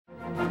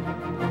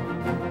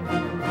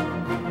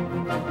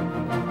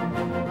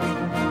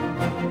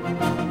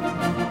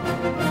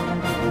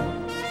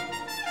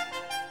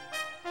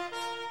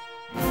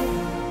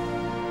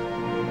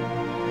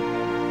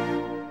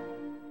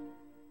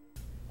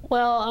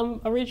Well,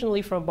 I'm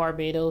originally from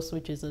Barbados,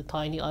 which is a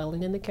tiny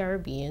island in the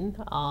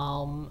Caribbean.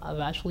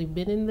 I've actually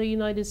been in the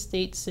United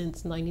States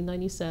since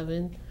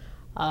 1997.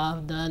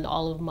 I've done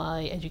all of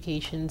my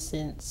education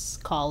since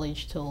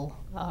college till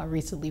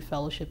recently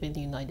fellowship in the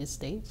United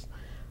States.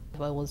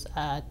 I was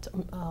at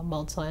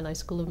Mount Sinai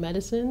School of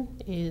Medicine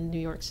in New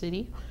York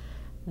City.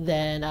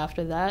 Then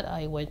after that,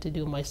 I went to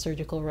do my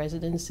surgical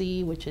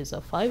residency, which is a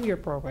 5-year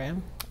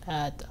program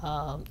at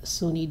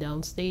SUNY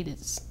Downstate.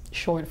 It's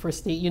short for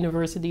State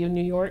University of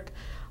New York,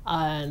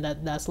 and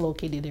that's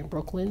located in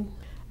Brooklyn.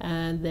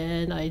 And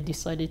then I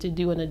decided to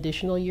do an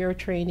additional year of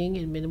training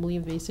in minimally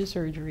invasive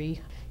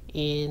surgery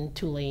in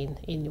Tulane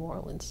in New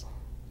Orleans.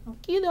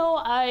 You know,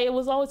 I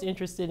was always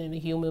interested in the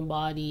human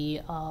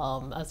body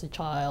as a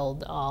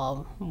child.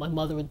 My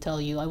mother would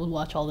tell you I would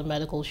watch all the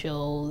medical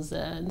shows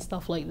and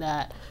stuff like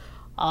that.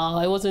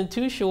 I wasn't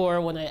too sure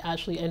when I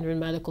actually entered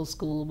medical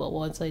school, but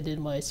once I did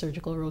my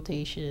surgical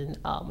rotation,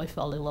 I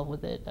fell in love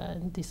with it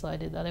and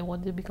decided that I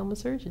wanted to become a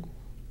surgeon.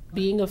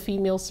 Being a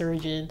female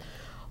surgeon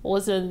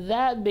wasn't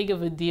that big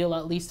of a deal,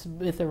 at least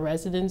with a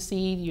residency.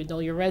 You know,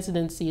 your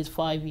residency is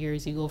 5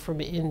 years. You go from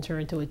an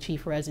intern to a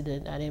chief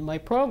resident. And in my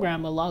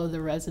program, a lot of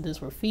the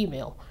residents were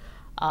female.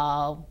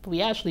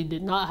 We actually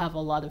did not have a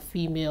lot of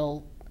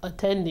female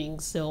attending,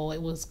 so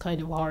it was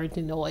kind of hard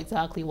to know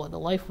exactly what the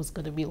life was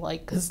going to be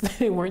like because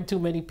there weren't too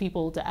many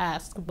people to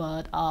ask.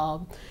 But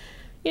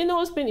you know,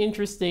 it's been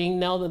interesting.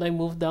 Now that I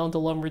moved down to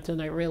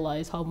Lumberton, I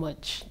realize how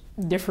much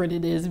different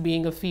it is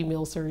being a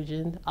female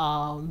surgeon.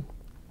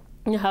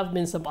 There have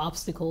been some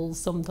obstacles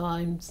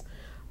sometimes.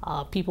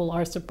 People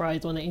are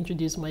surprised when I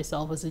introduce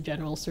myself as a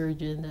general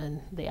surgeon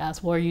and they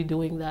ask, why are you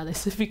doing that? I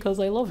said, because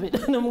I love it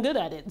and I'm good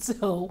at it.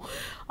 So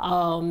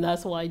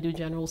that's why I do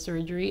general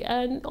surgery.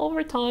 And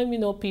over time, you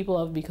know, people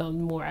have become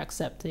more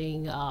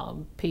accepting.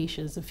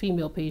 Patients, the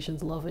female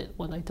patients love it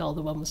when I tell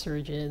them I'm a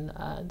surgeon.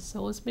 And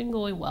so it's been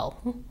going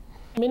well.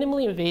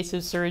 Minimally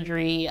invasive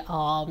surgery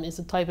is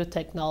a type of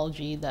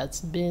technology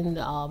that's been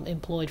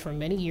employed for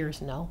many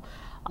years now.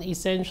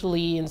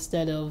 Essentially,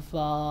 instead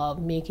of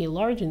making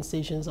large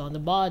incisions on the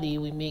body,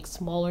 we make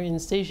smaller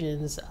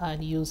incisions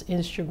and use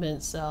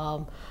instruments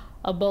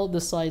about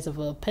the size of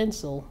a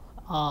pencil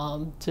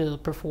to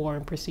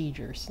perform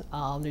procedures.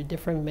 There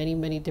are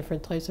many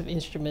different types of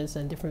instruments,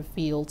 and different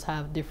fields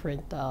have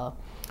different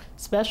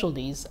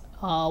specialties.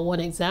 One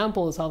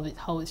example is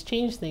how it's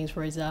changed things.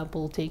 For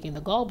example, taking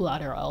the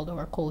gallbladder out,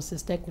 or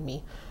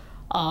cholecystectomy.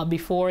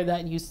 Before,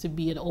 that used to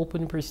be an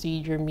open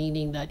procedure,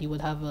 meaning that you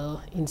would have an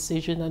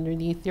incision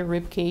underneath your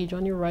rib cage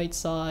on your right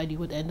side. You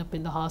would end up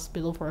in the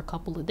hospital for a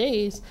couple of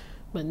days.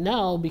 But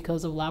now,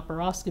 because of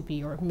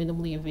laparoscopy or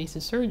minimally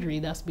invasive surgery,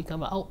 that's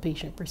become an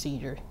outpatient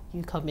procedure.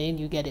 You come in,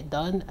 you get it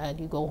done, and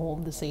you go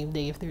home the same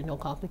day if there are no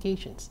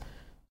complications.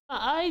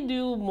 I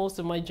do most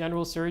of my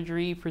general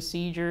surgery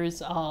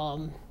procedures,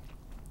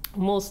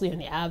 mostly on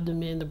the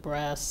abdomen, the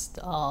breast.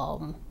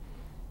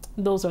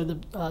 Those are the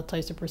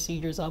types of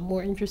procedures I'm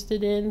more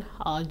interested in.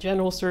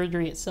 General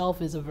surgery itself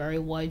is a very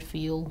wide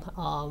field.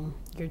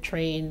 You're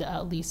trained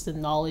at least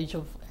in knowledge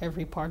of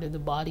every part of the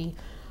body.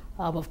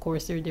 Of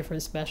course, there are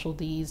different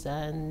specialties,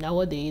 and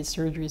nowadays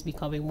surgery is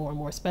becoming more and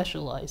more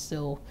specialized.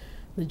 So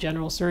the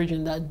general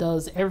surgeon that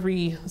does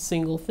every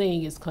single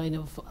thing is kind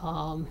of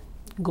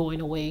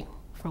going away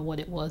from what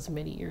it was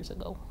many years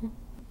ago.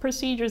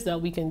 Procedures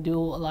that we can do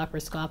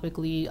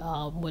laparoscopically,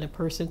 when a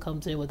person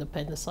comes in with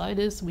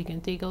appendicitis, we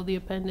can take out the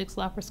appendix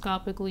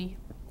laparoscopically.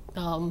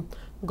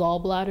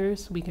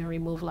 Gallbladders, we can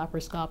remove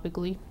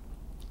laparoscopically.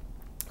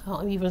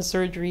 Even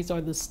surgeries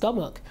on the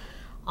stomach,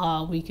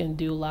 we can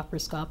do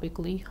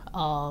laparoscopically.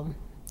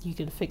 You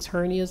can fix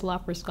hernias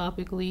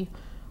laparoscopically.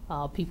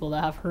 People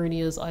that have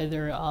hernias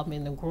either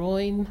in the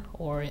groin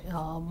or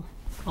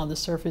on the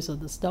surface of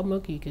the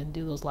stomach, you can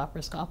do those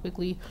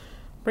laparoscopically.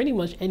 Pretty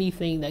much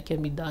anything that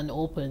can be done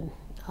open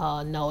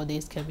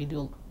nowadays can be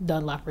done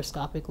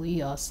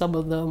laparoscopically. Some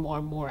of them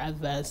are more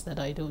advanced that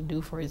I don't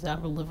do. For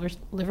example,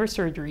 liver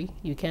surgery,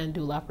 you can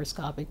do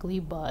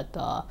laparoscopically, but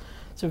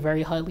it's a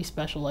very highly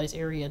specialized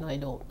area and I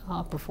don't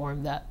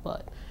perform that,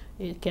 but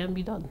it can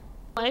be done.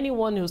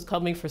 Anyone who's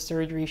coming for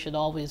surgery should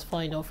always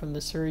find out from the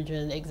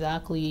surgeon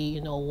exactly,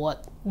 you know,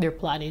 what they're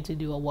planning to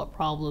do and what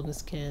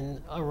problems can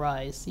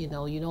arise. You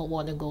know, you don't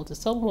want to go to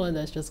someone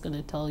that's just going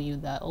to tell you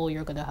that, oh,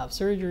 you're going to have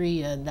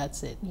surgery and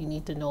that's it. You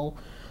need to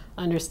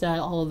understand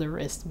all of the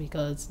risks,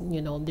 because,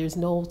 you know, there's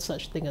no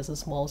such thing as a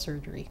small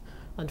surgery.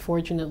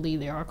 Unfortunately,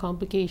 there are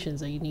complications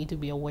that you need to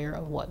be aware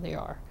of what they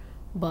are.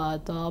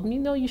 But, you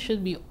know, you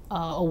should be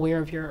aware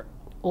of your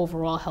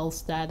overall health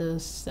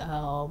status,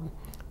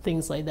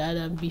 things like that,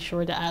 and be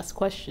sure to ask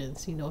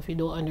questions. You know, if you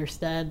don't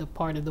understand the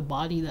part of the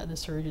body that the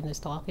surgeon is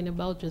talking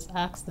about, just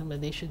ask them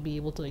and they should be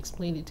able to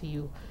explain it to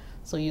you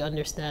so you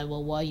understand,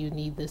 well, why you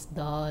need this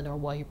done or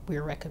why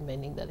we're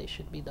recommending that it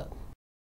should be done.